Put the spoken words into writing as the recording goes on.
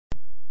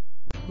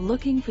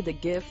Looking for the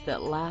gift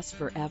that lasts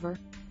forever?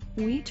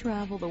 We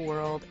travel the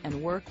world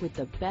and work with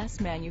the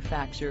best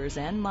manufacturers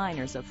and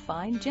miners of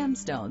fine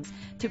gemstones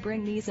to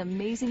bring these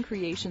amazing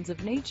creations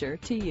of nature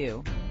to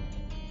you.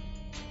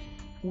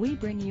 We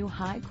bring you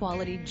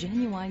high-quality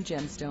genuine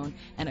gemstone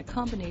and a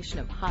combination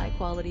of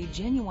high-quality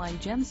genuine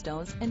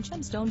gemstones and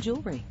gemstone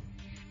jewelry.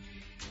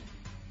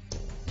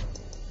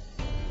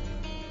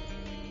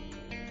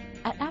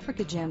 At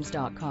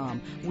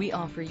AfricaGems.com, we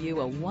offer you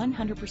a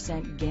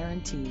 100%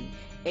 guarantee,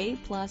 A+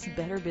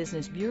 Better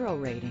Business Bureau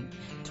rating,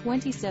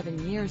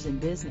 27 years in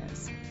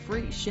business,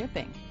 free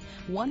shipping,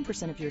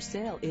 1% of your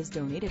sale is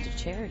donated to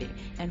charity,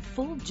 and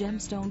full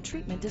gemstone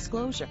treatment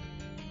disclosure.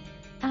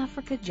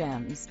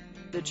 AfricaGems,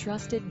 the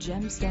trusted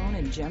gemstone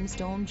and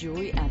gemstone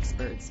jewelry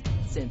experts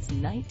since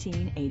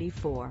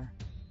 1984.